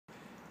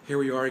Here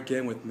we are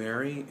again with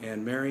Mary,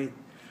 and Mary,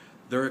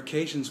 there are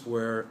occasions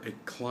where a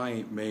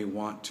client may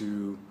want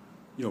to,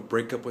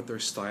 break up with their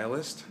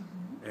stylist,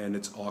 and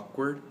it's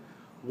awkward.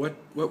 What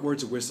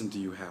words of wisdom do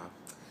you have?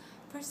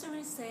 First, I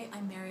want to say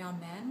I'm Mary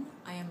Amen.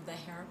 I am the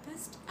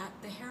Hairapist at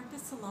the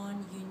Hairapist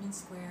Salon, Union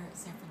Square,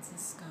 San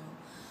Francisco.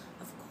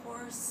 Of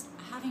course,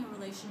 having a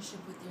relationship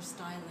with your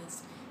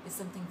stylist is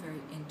something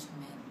very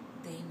intimate.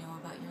 They know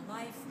about your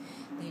life,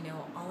 they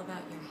know all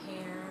about your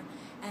hair,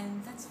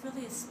 and that's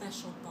really a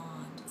special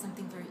bond. It's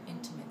something very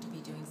intimate to be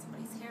doing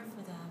somebody's hair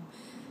for them.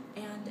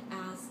 And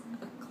as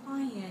a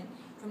client,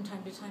 from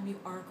time to time, you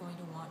are going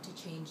to want to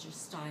change your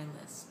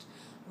stylist.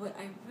 What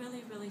I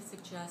really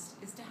suggest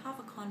is to have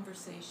a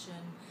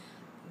conversation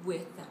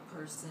with that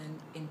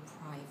person in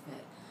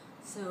private.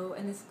 So,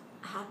 and this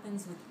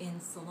happens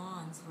within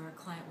salons where a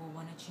client will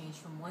want to change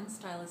from one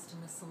stylist in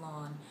the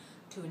salon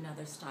to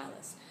another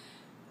stylist.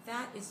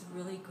 That is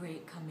really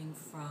great coming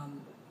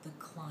from the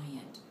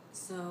client.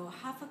 So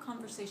have a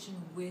conversation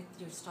with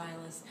your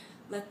stylist.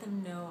 Let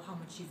them know how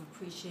much you've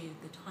appreciated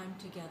the time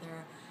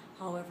together,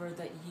 however,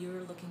 that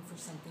you're looking for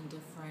something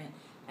different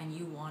and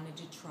you wanted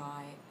to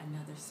try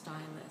another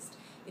stylist.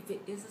 If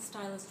it is a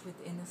stylist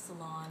within the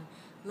salon,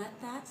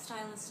 let that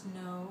stylist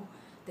know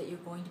that you're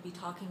going to be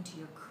talking to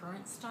your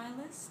current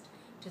stylist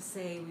to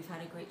say, we've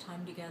had a great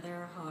time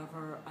together,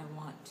 however, I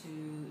want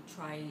to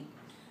try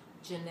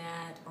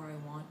Jeanette, or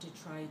I want to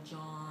try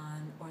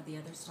John, or the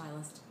other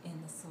stylist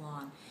in the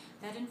salon.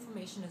 That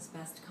information is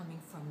best coming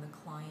from the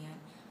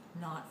client,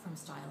 not from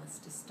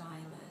stylist to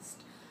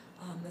stylist.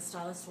 The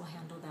stylist will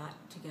handle that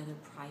together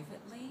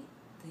privately,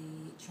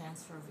 the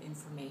transfer of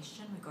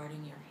information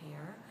regarding your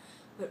hair,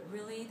 but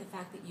really the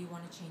fact that you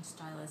want to change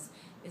stylists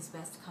is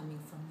best coming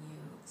from you.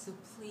 So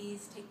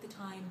please take the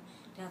time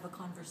to have a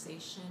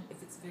conversation.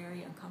 If it's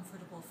very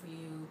uncomfortable for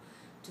you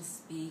to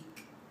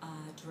speak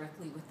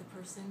directly with the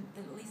person,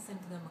 then at least send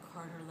them a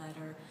card or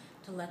letter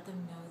to let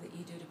them know that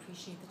you did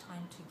appreciate the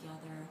time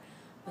together,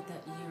 but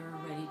that you're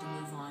ready to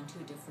move on to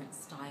a different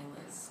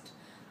stylist.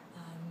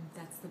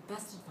 That's the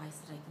best advice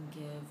that I can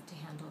give to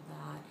handle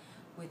that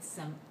with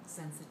some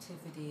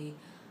sensitivity.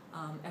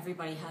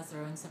 Everybody has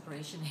their own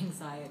separation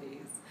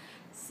anxieties,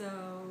 so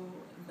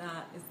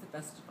that is the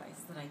best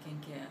advice that I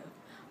can give.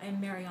 I am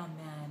Mary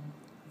Amen,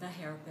 the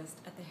Hairapist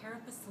at the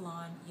Hairapist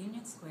Salon,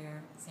 Union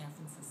Square, San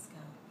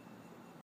Francisco.